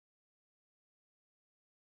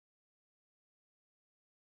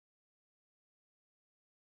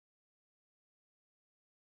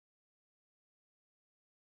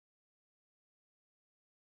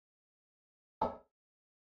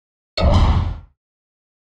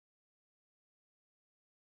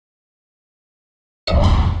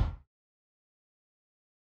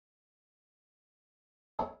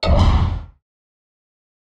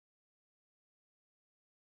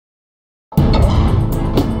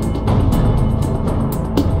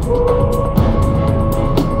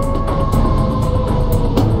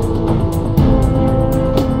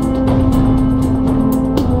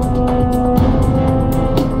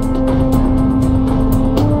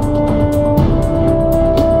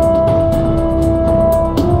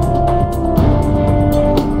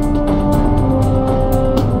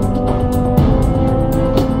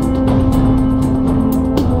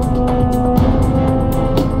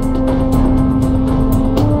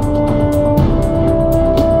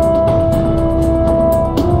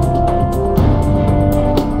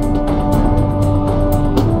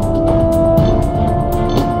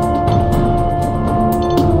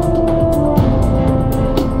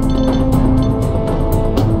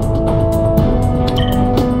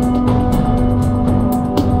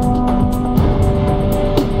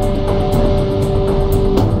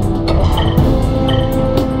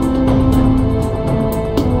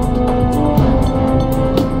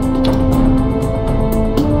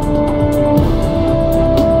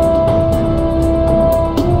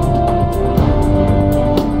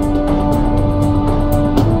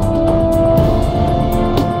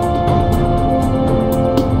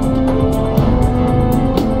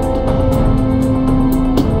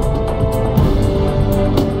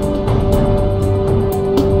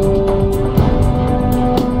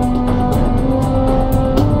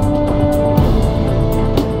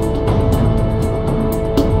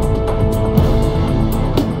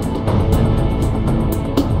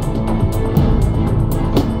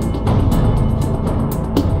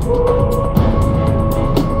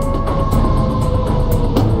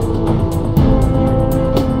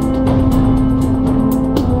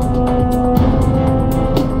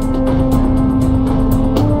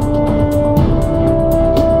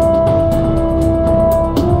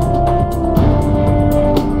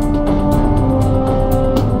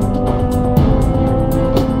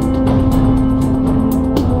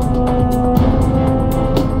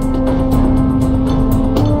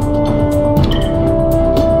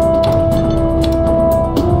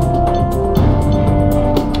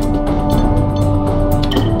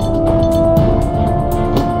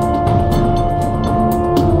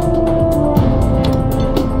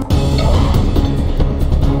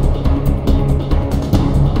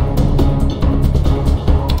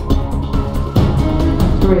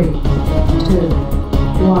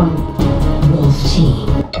on Wolfteam.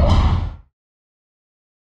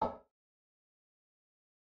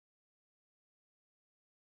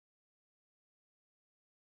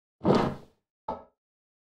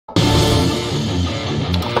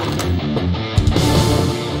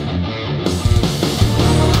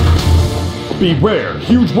 Beware!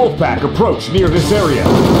 Huge wolf pack approach near this area.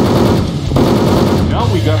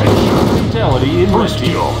 Now we got a fatality in First red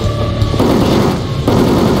team. kill.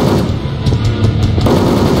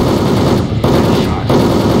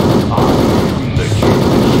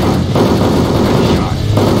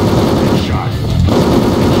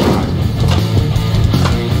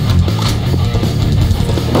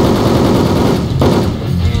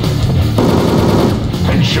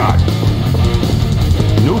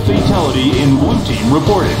 No fatality in blue team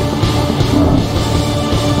reported.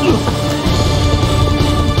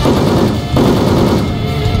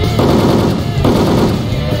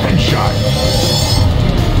 Headshot.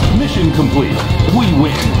 Mission complete. We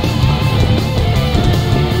win.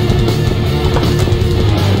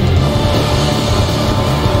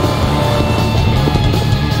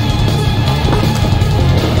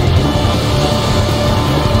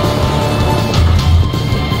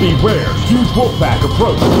 Beware! Huge wolf pack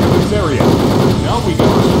approach near this area. Now we got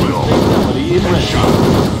a fatality in red team.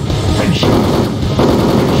 Headshot. Headshot.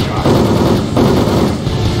 Headshot.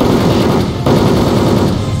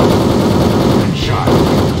 Headshot.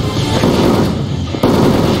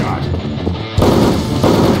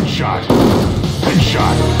 Headshot. Headshot.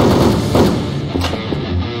 Headshot.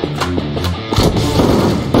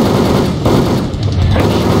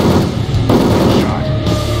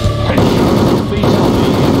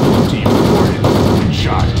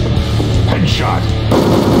 Headshot. Headshot.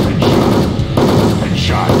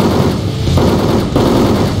 Headshot.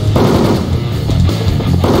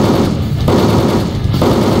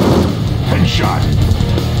 Headshot.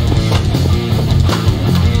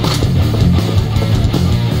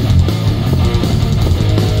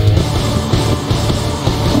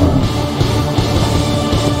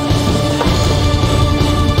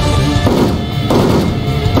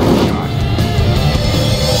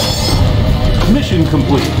 Mission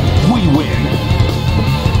complete. We win.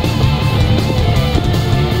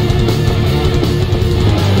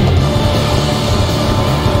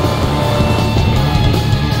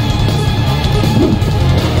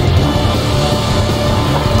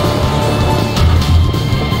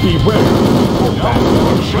 Beware! Wolf pack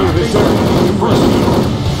approach near this area. First kill.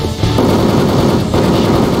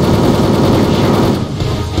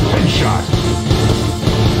 Headshot. Headshot.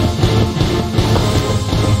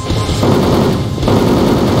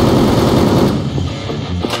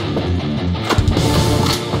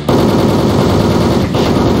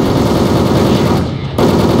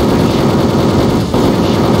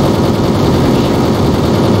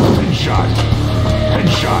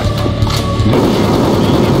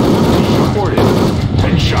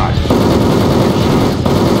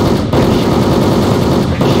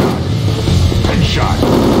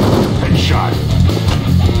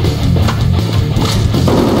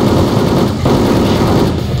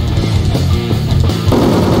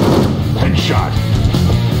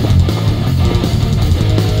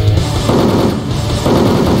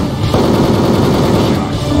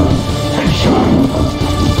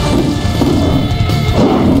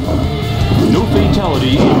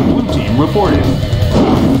 Fatality in blue team reported.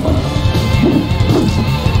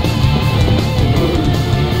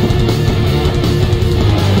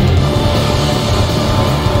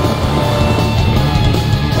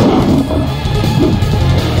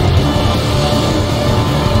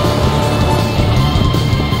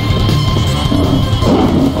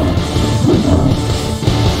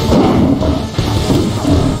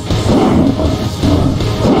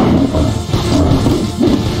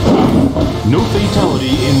 No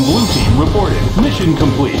fatality in blue team reported. Mission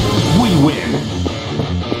complete. We win.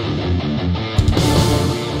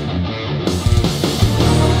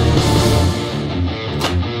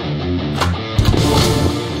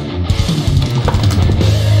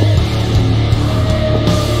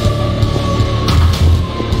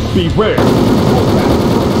 Beware! Wolf pack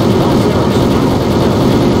approach near this area.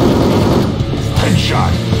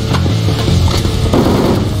 Headshot.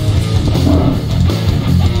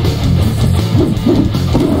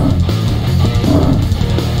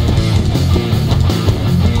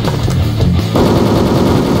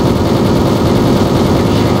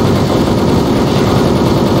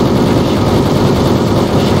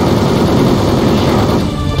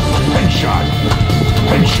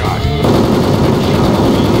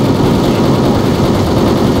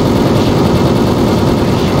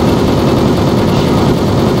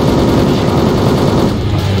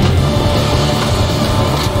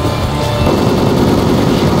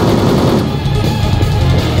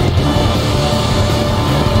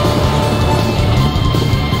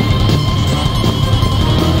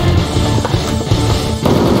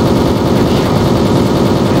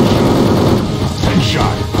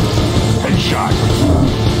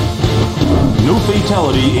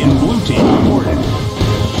 fatality in blue team reported.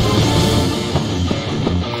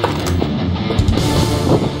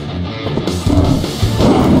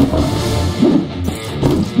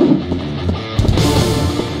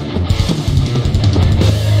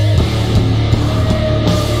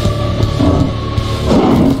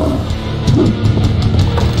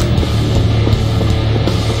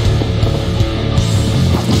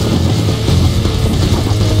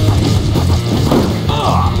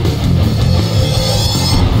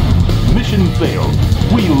 Mission failed.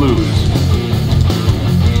 We lose.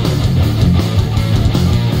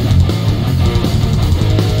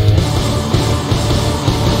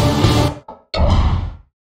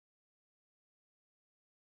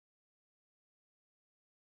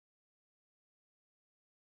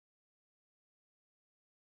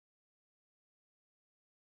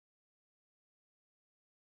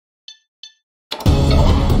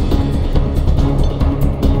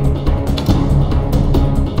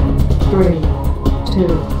 Three,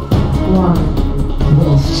 two, one.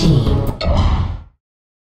 Wolf Team.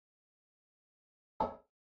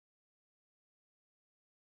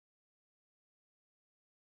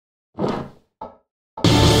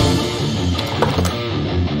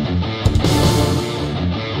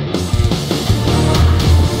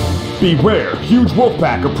 Beware, huge wolf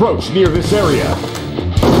pack approach near this area.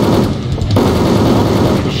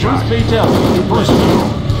 First fatality in first kill.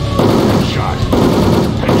 Headshot.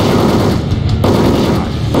 Headshot.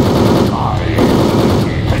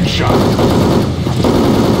 Headshot.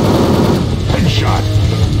 Headshot. Headshot.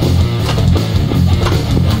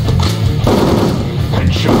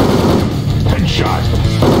 Headshot. Headshot.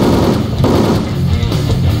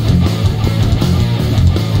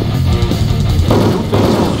 No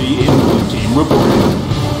fatality in blue team reported.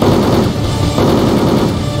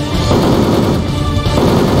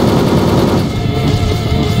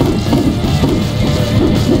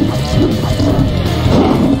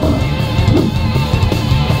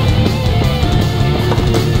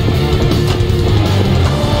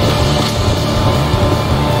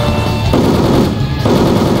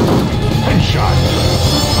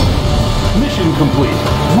 Mission complete.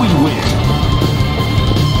 We win.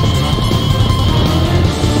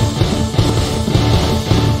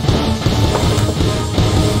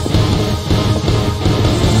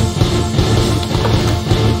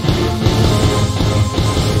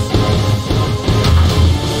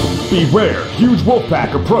 Beware, huge wolf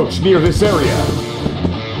pack approach near this area.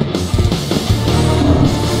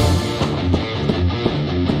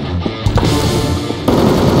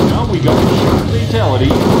 Now we got a shot fatality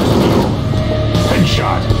in first kill.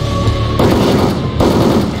 Headshot. Headshot.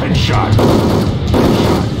 Headshot.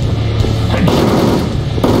 Headshot.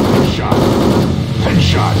 Headshot.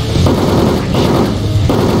 Headshot. Headshot.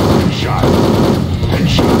 Headshot.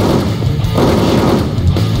 Headshot.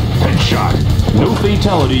 Headshot. No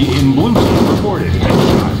fatality in blue team reported.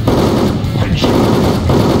 Headshot. Headshot.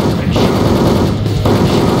 Headshot.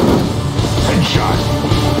 Headshot.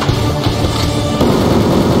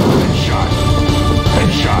 Headshot.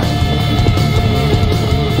 Headshot.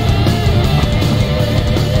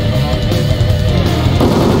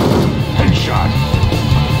 Headshot.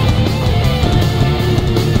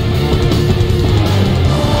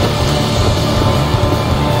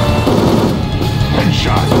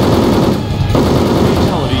 Headshot.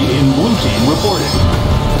 Fatality in blue team reported.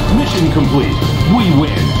 Mission complete. We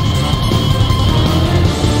win.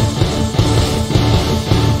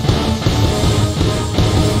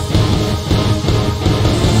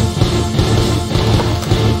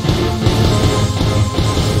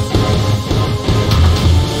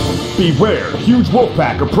 Beware, huge wolf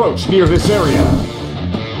pack approach near this area.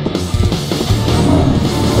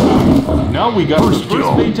 Now we got First first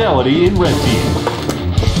kill. fatality in red team.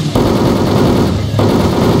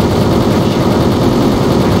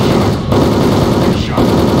 Headshot.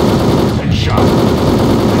 Headshot.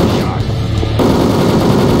 Headshot.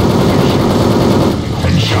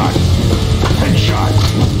 Headshot. Headshot. Headshot.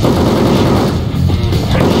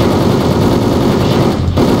 Headshot.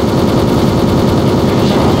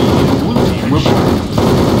 Fatality in blue team reported.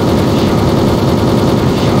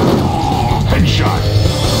 Headshot.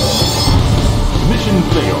 Mission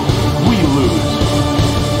failed. We lose.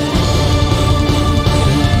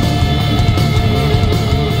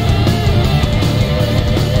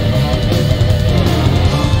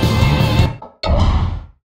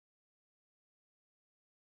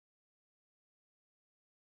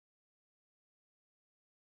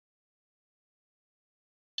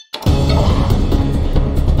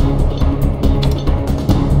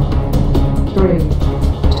 Three,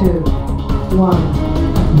 two, one.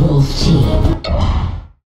 Wolf Team.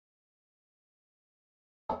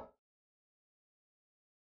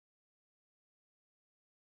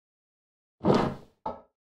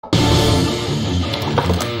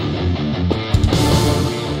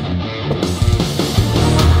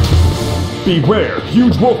 Beware,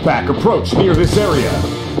 huge wolf pack approach near this area.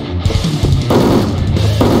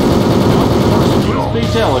 First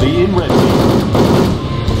fatality in red team.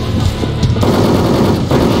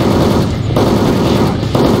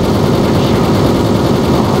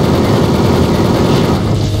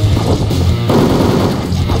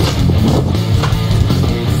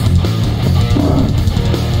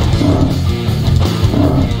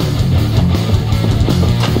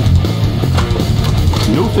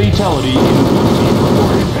 No fatality in blue team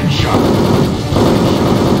reported. Headshot.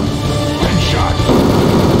 Headshot.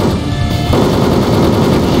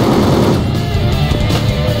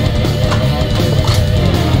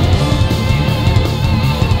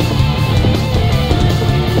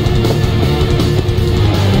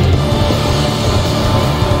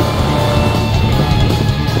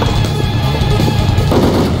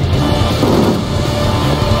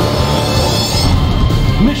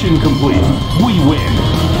 Mission complete. We win.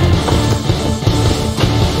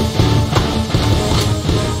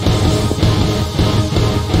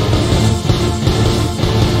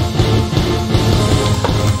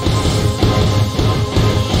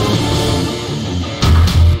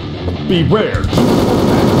 Beware,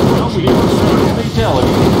 Now we have a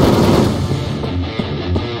fatality.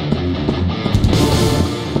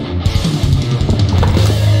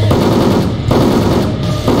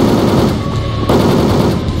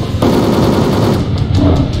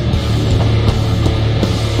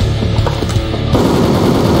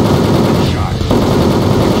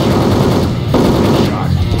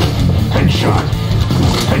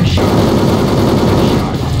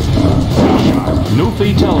 No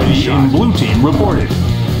fatality in blue team reported.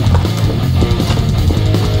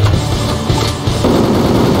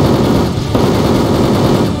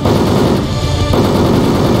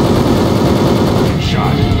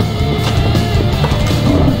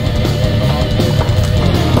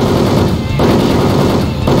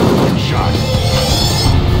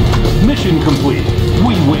 Mission complete.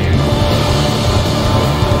 We win.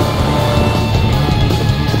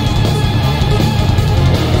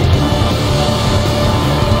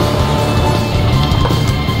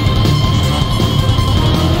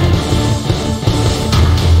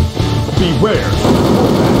 beware,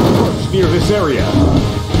 wolf pack approach near this area.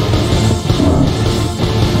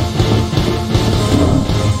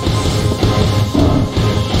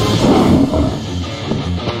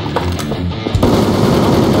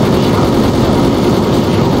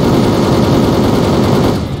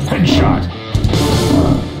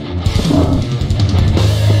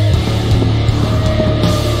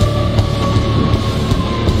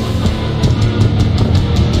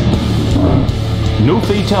 No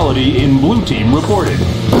fatality in blue team reported.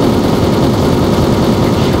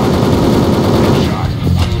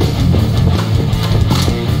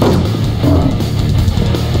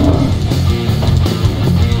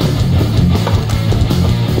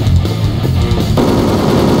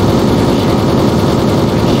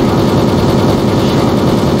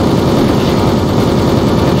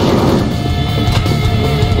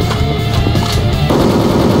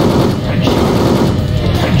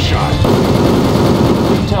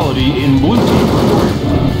 In blue team reported.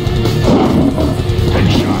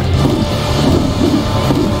 Headshot.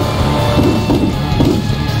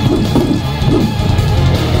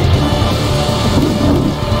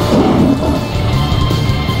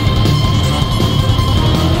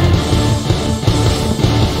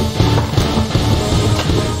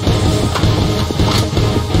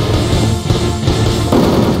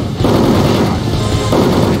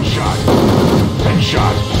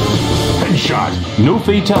 Headshot. Headshot. No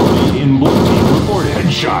fatality in blue team reported.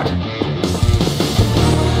 Headshot.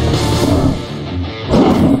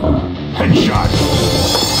 Headshot.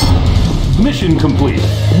 Mission complete.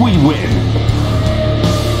 We win.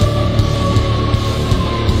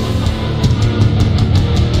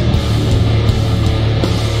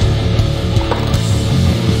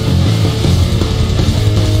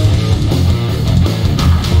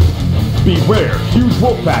 Beware, huge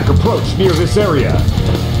wolf pack approach near this area.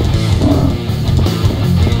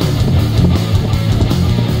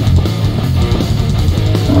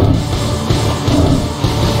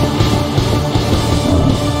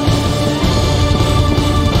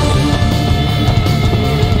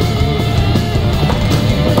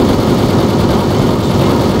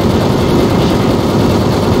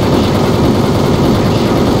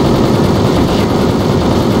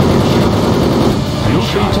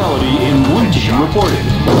 Fatality in blue team reported.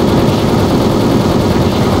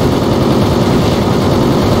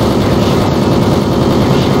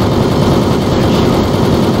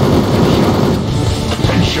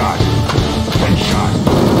 Headshot. Headshot.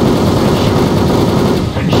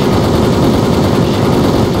 Headshot.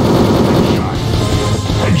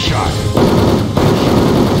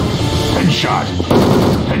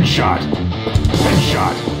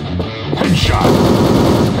 Headshot.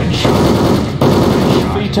 Headshot.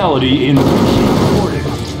 Headshot. Fatality in blue team reported.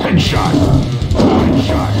 Headshot.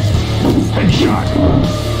 Headshot. Headshot.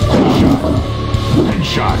 Headshot.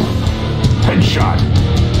 Headshot. Headshot.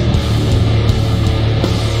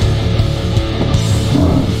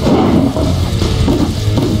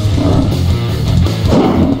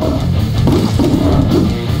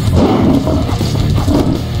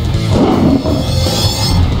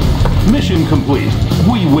 Mission complete.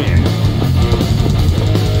 We win.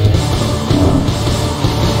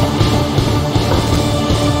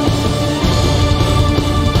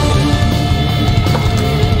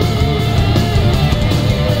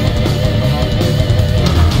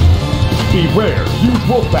 Beware, huge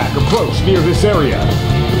wolfpack approach near this area.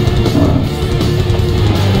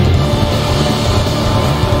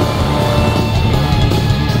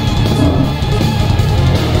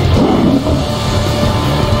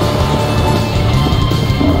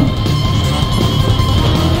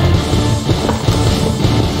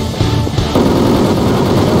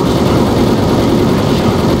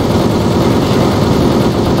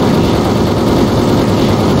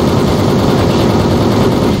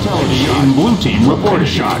 In blue team reported.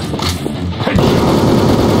 Headshot. Headshot.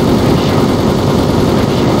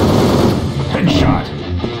 Headshot.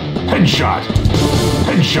 Headshot.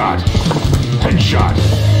 Headshot. Headshot.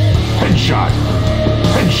 Headshot.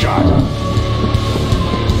 Headshot.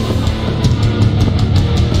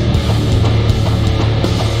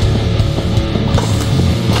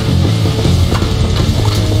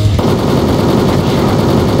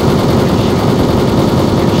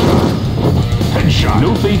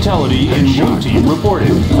 No fatality in blue team reported.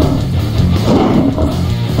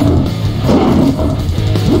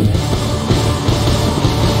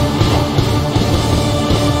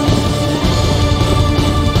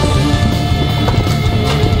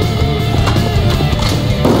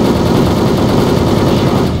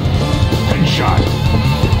 Headshot.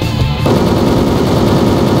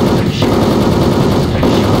 Headshot.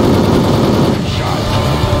 Headshot. Headshot.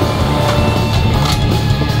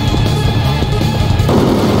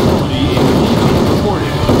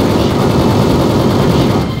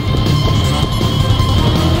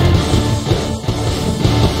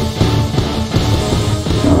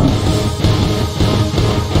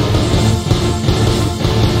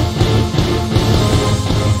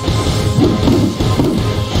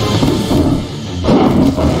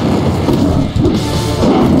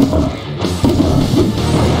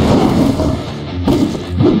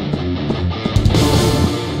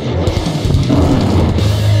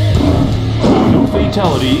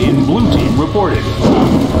 Fatality in blue team reported. No fatality in blue team reported.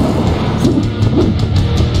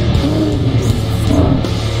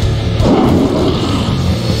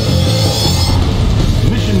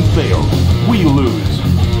 Mission failed. We lose.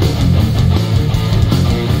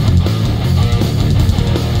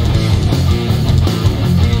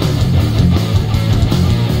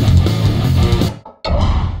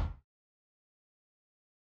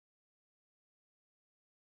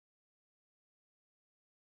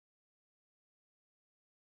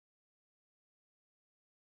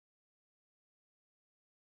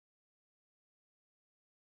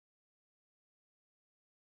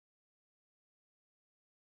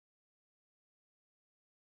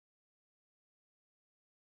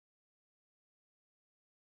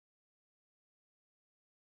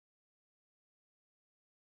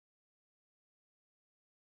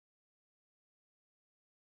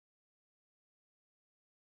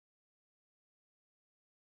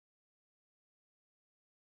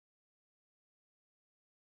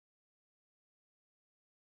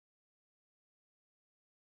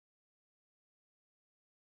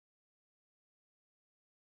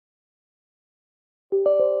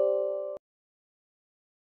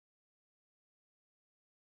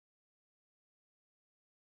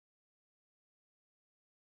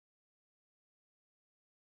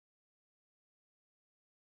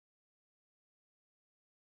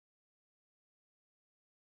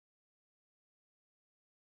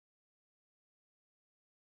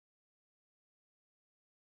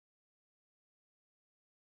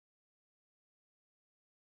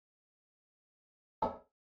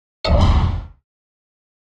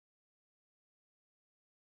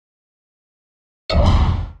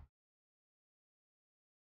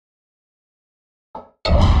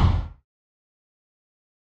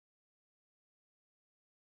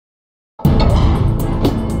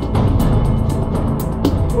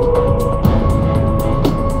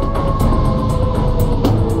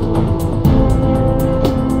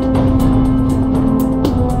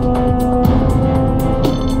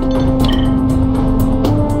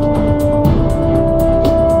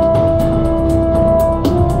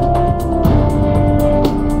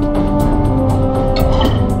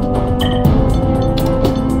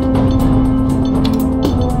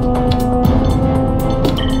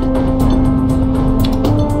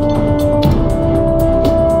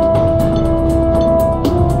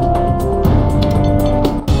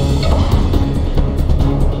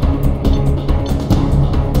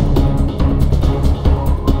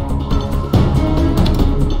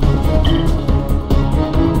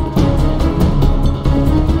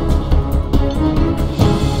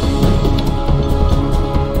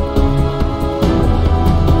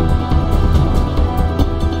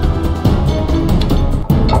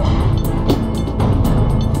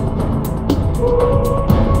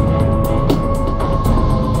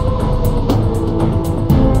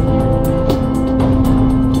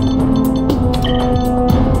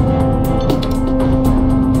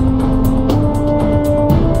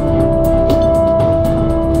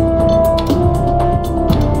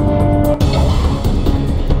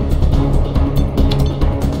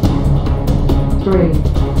 3,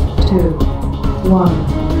 2,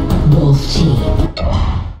 1. Wolf Team.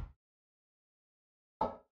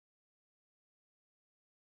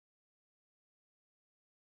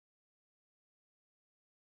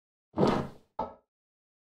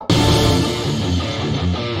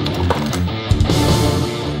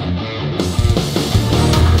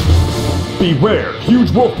 Beware, huge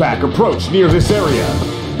wolf pack approach near this area.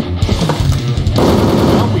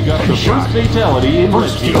 Now we got the Headshot. first fatality in red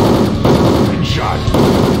First team. kill. Headshot.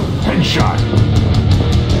 Headshot.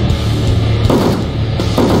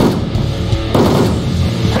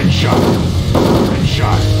 Headshot.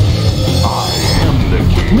 Headshot. I am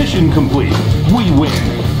the king. Mission complete. We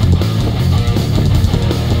win.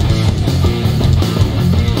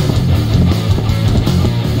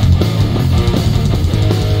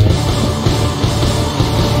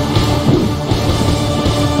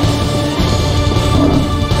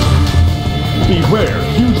 Beware,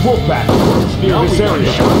 huge wolf pack approach near Now we this got the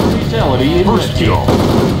area. first fatality in First red kill. team.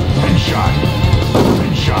 Headshot.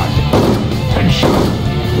 Headshot. Headshot.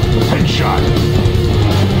 Headshot.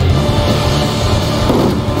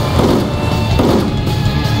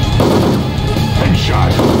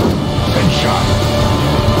 Headshot. Headshot.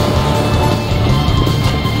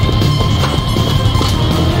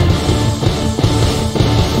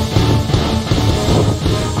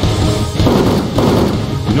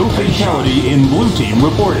 No fatality in blue team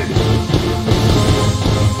reported.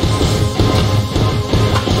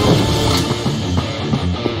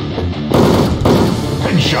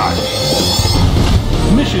 Headshot.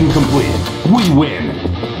 Mission complete. We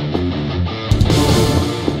win.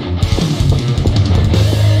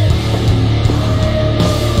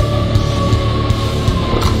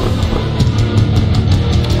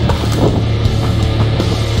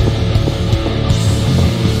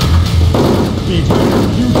 Beware,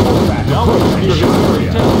 huge wolf pack Now we approach got near the this first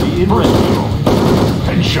area. fatality in First red kill. team.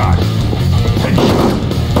 Headshot. Headshot.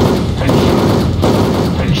 Headshot.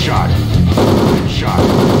 Headshot. Headshot.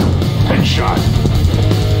 Headshot.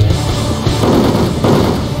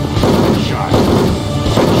 Headshot.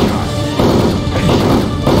 Headshot. Headshot.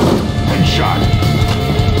 Headshot.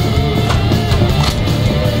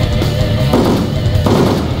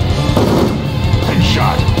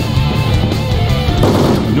 Headshot.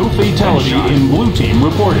 No fatality Headshot. in blue team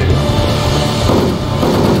reported.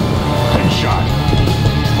 Headshot.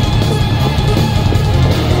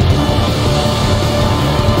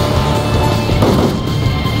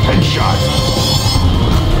 Headshot.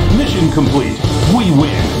 Mission complete. We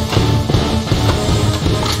win.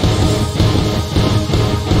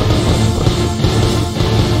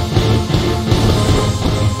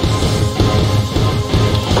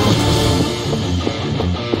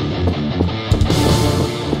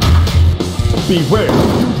 Beware,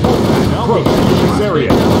 huge wolf pack approach near this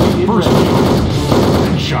area. In First red kill. team.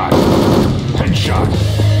 Headshot. Headshot.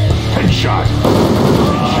 Headshot.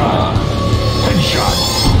 Headshot.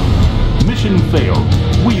 Headshot. Mission failed.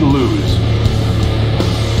 We lose.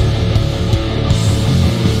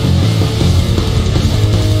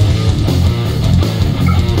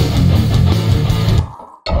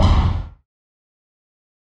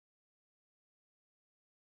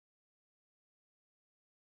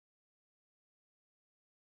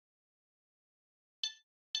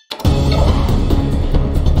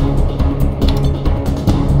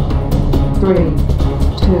 Three,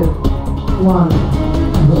 two, one.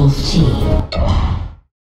 Wolf Team.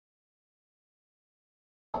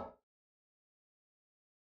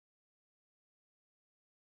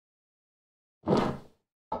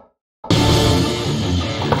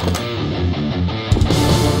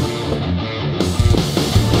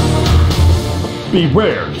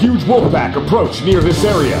 Beware, huge wolf pack approach near this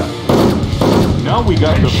area. Now we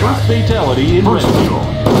got the Headshot. first fatality in First red team. kill.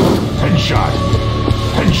 Headshot.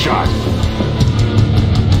 Headshot.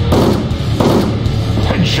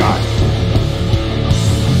 Headshot.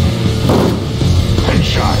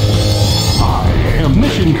 Headshot. I am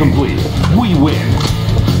Mission complete. We win.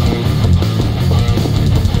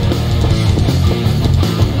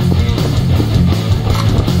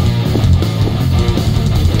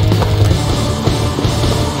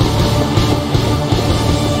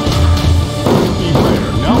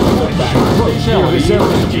 Beware, now wolf pack approach near this Fatality in area.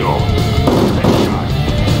 red team. kill. Headshot.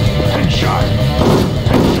 Headshot.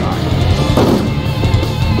 Headshot.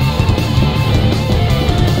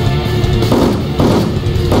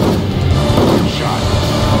 Headshot.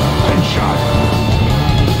 Headshot.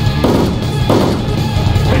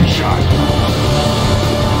 Headshot.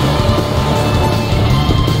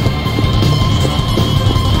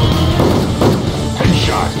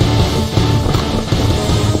 Headshot.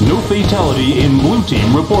 No fatality in blue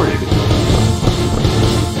team reported.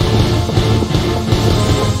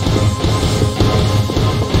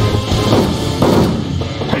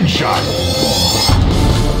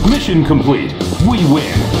 Mission complete. We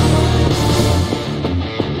win.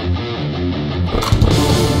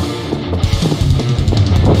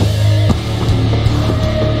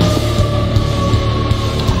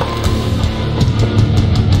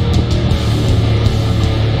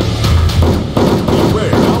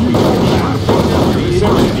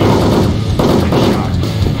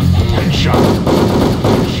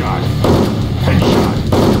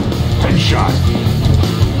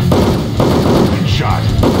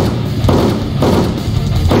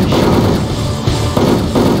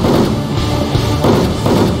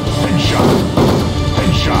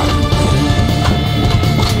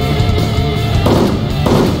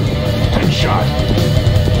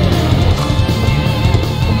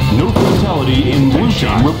 In Blue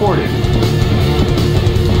Team reported.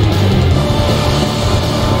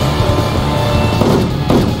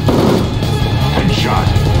 Headshot.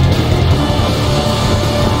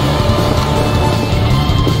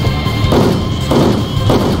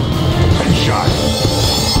 Headshot.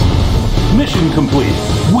 Mission complete.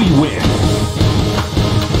 We win.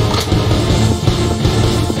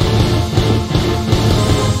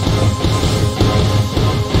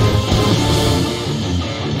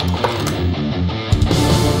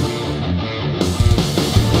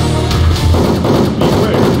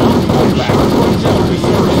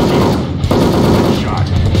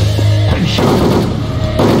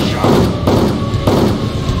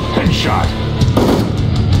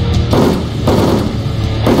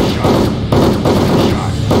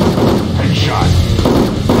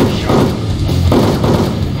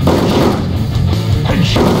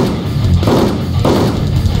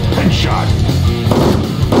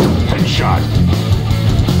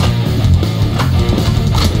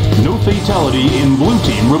 No fatality in Blue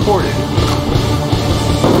Team reported.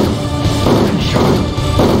 Headshot.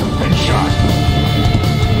 Headshot.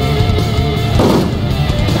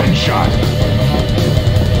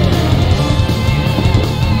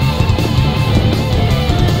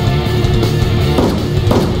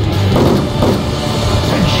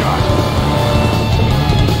 Headshot. Headshot.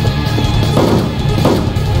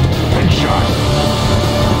 Headshot.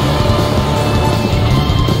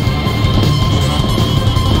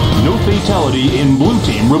 No fatality in Blue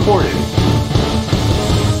Team reported.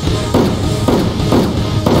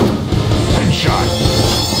 Headshot.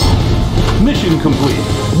 Mission complete.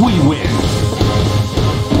 We win.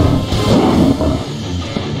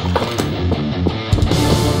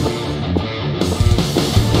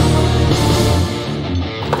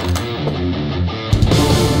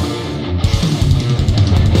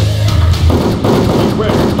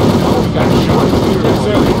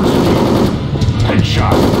 Headshot.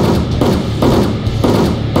 Headshot.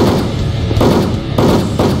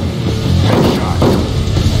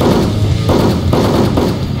 Headshot.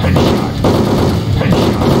 Headshot. Headshot.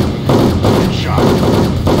 Headshot.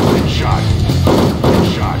 Headshot.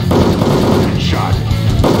 Headshot. Headshot.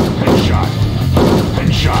 Headshot.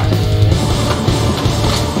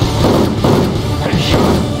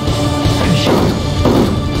 Headshot. Headshot.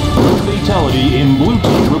 No fatality in Blue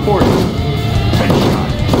Team reported. Headshot.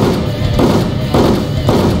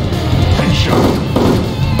 Headshot.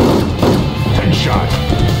 Headshot.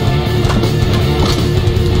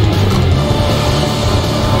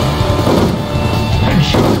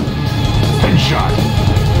 Headshot. Headshot.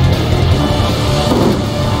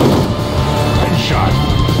 Headshot.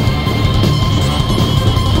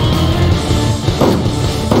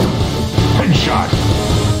 Headshot.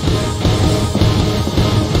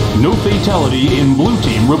 No fatality in Blue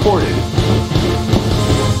Team reported.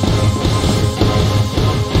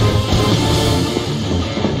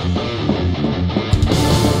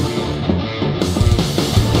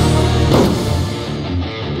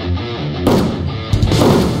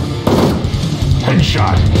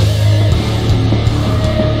 Headshot.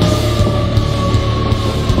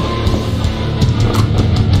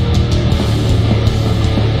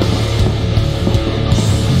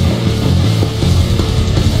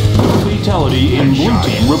 Fatality in Blue Headshot.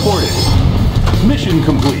 Team reported. Mission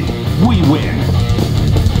complete. We win.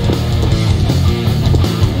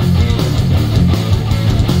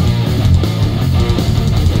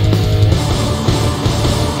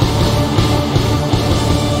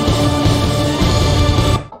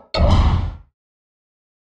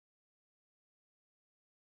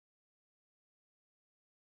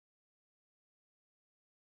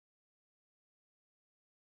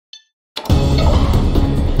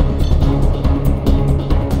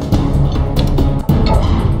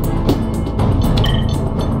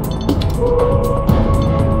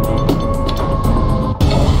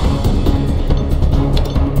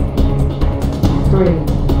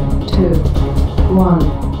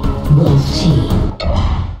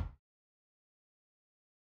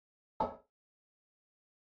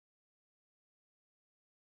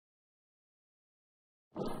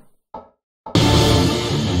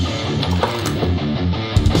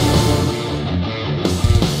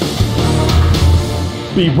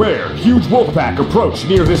 Beware, huge wolf pack approach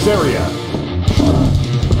near this area.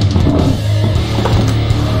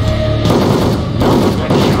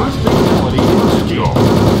 First fatality in the duel.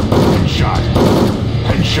 Headshot.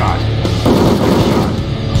 Headshot. Headshot.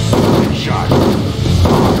 Headshot.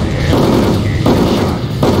 Oh, yeah.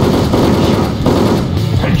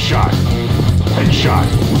 Headshot. Headshot.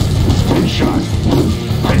 Headshot.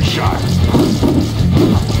 Headshot.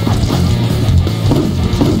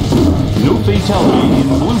 No fatality in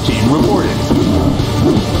blue team reported.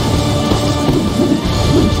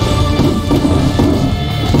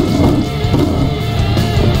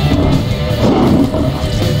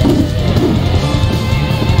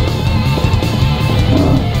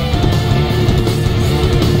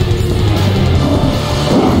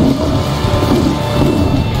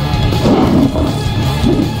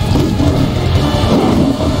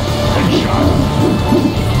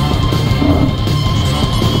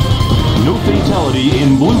 No fatality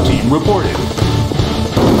in blue team reported.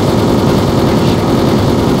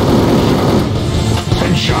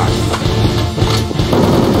 Headshot.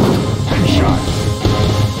 Headshot.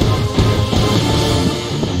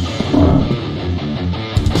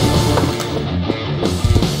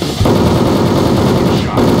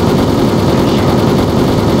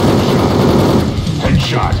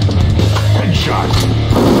 Headshot. Headshot.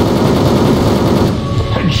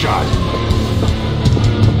 Headshot.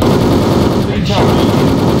 Fatality in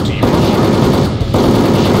blue team reported.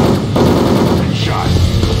 Headshot.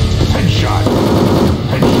 Headshot.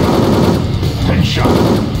 Headshot. Headshot.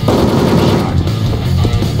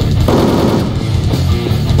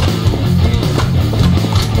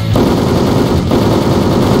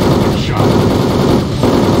 Headshot. Headshot.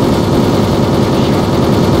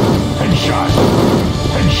 Headshot.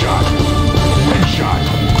 Headshot. Headshot.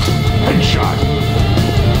 Headshot.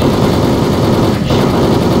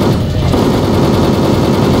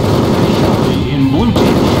 Fatality in blue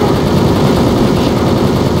team reported.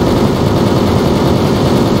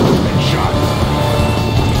 Headshot.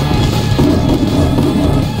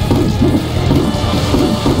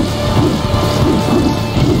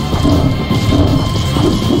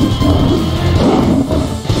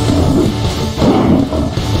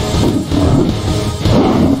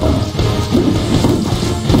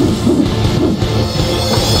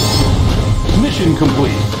 Mission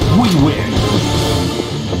complete. We win.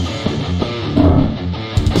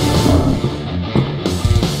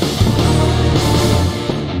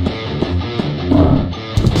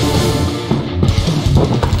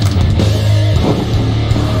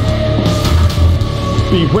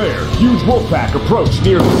 Beware, huge wolf pack approach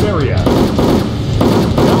near this area.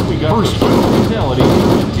 Now we got first fatality in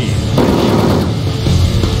blue team.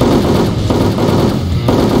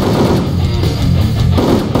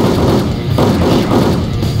 Headshot.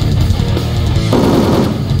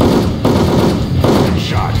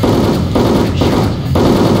 Headshot. Headshot.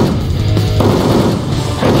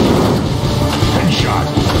 Headshot.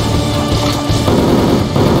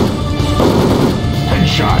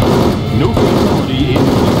 Headshot. No fatality in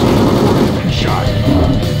blue team reported. Headshot.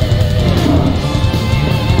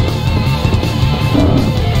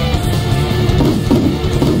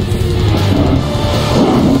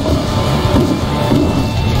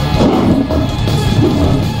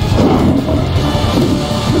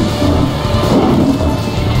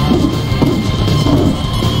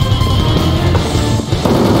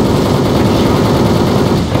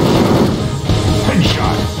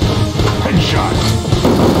 Headshot. Headshot.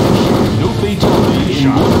 No fatality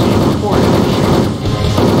in blue team reported.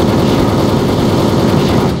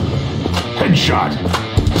 Headshot.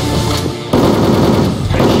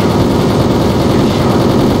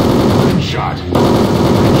 Headshot.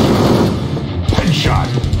 Headshot.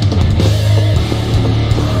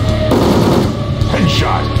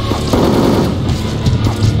 Headshot.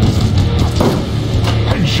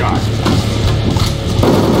 Headshot.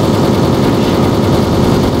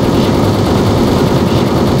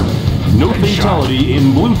 No fatality in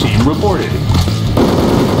blue team reported.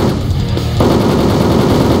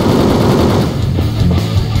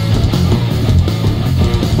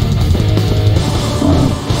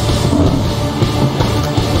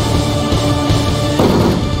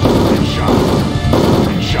 Headshot.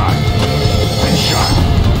 Headshot. Headshot.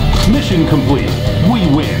 Mission complete. We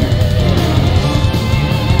win.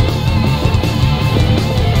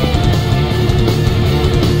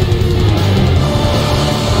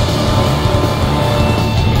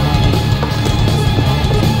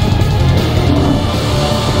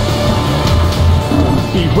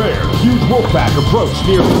 Beware, huge wolf pack approach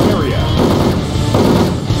near this area.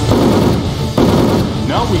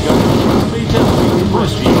 Now we got a fatality in blue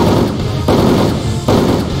team.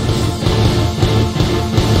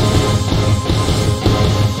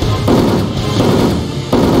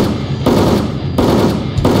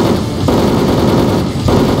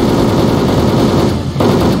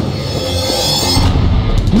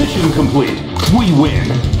 Mission complete. We win.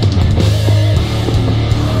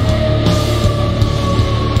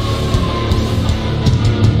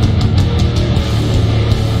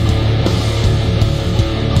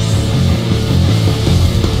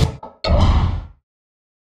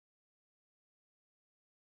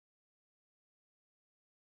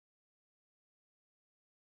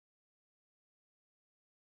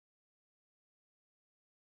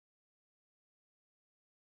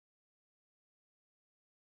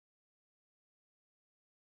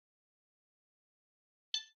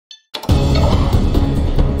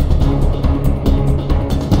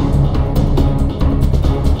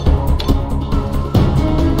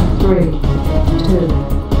 Three, two,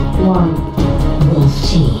 one. Wolf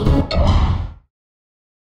Team.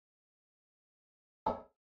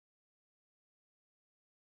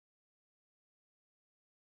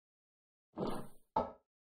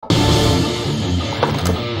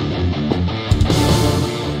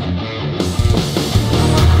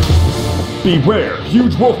 Beware,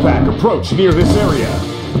 huge wolf pack approach near this area.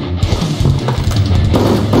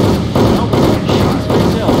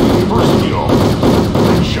 First kill.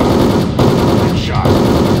 Headshot. Headshot.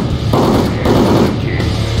 I am the king.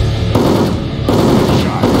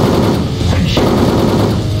 Headshot. Headshot.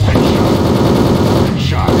 Headshot.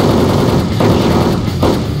 Headshot.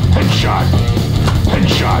 Headshot.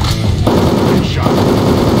 Headshot. Headshot.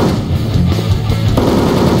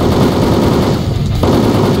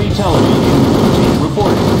 Fatality in Blue Team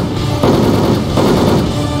reported.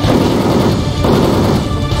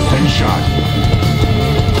 Headshot.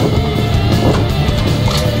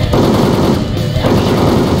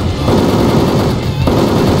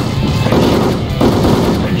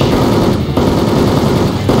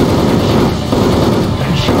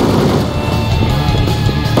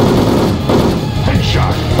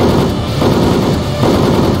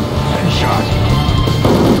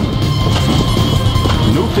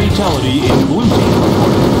 Fatality in Blue Team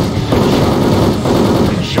reported. Headshot.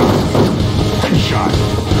 Headshot.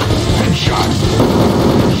 Headshot.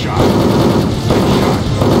 Headshot.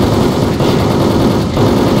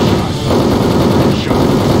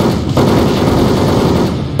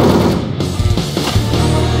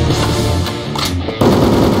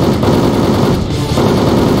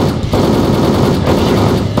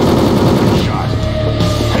 Headshot.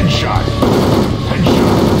 Headshot.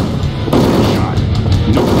 Headshot.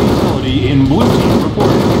 No fatality in Blue Team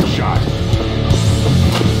reported. Headshot.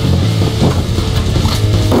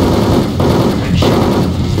 Headshot.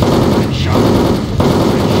 Headshot.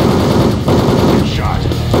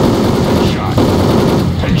 Headshot.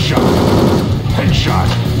 Headshot. Headshot.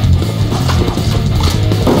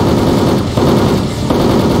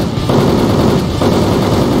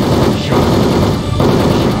 Headshot.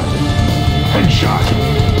 Headshot.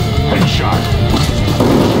 Headshot.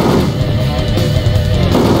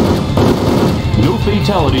 No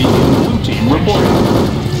fatality in Blue Team reported.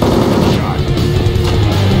 Headshot.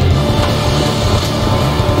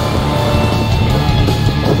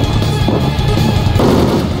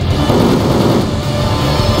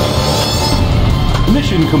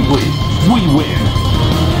 Mission complete. We win.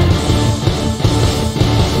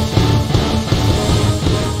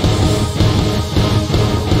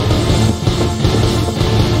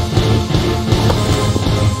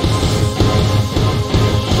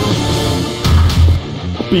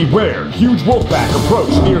 Beware, huge wolf pack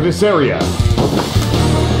approach near this area.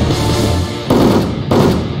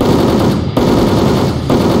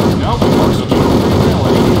 Now we marshal to no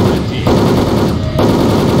fatality in Red Team.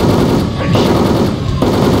 Headshot.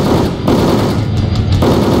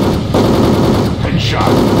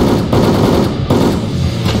 Headshot.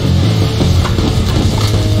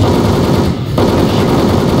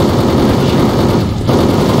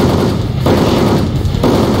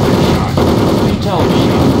 Fatality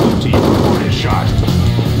in Blue Team reported. Headshot.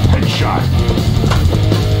 Headshot.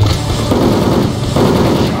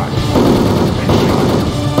 Headshot. Headshot.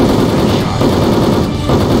 Headshot.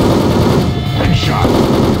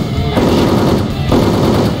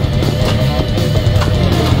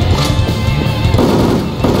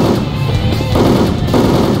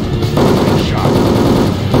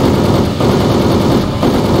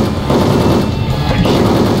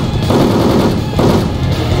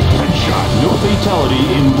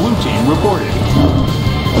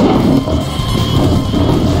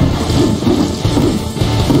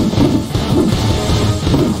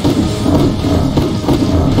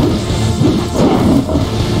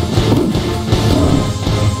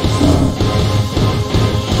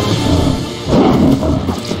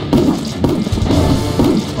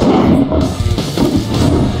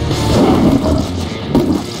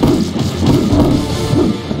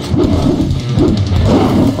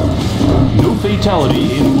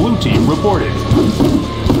 fatality in Blue Team reported.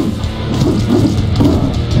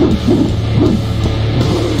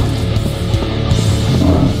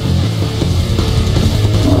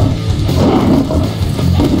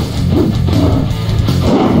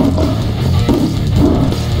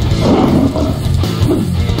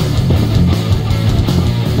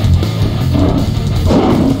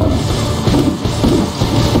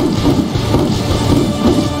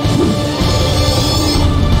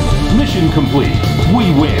 Mission complete.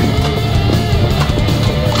 We win.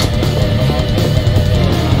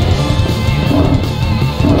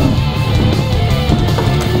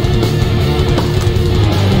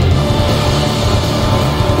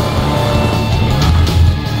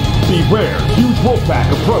 Beware, huge wolf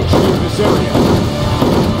pack approach near this area.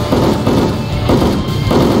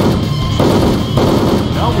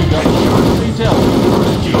 Now we got one fatality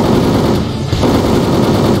first kill.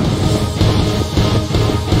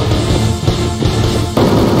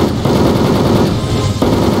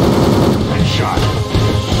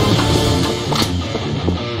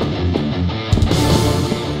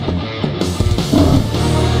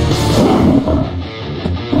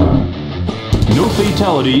 No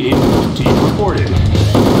fatality in Blue Team reported.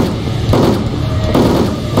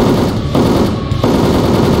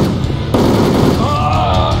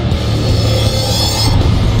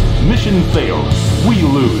 Mission failed. We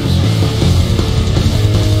lose.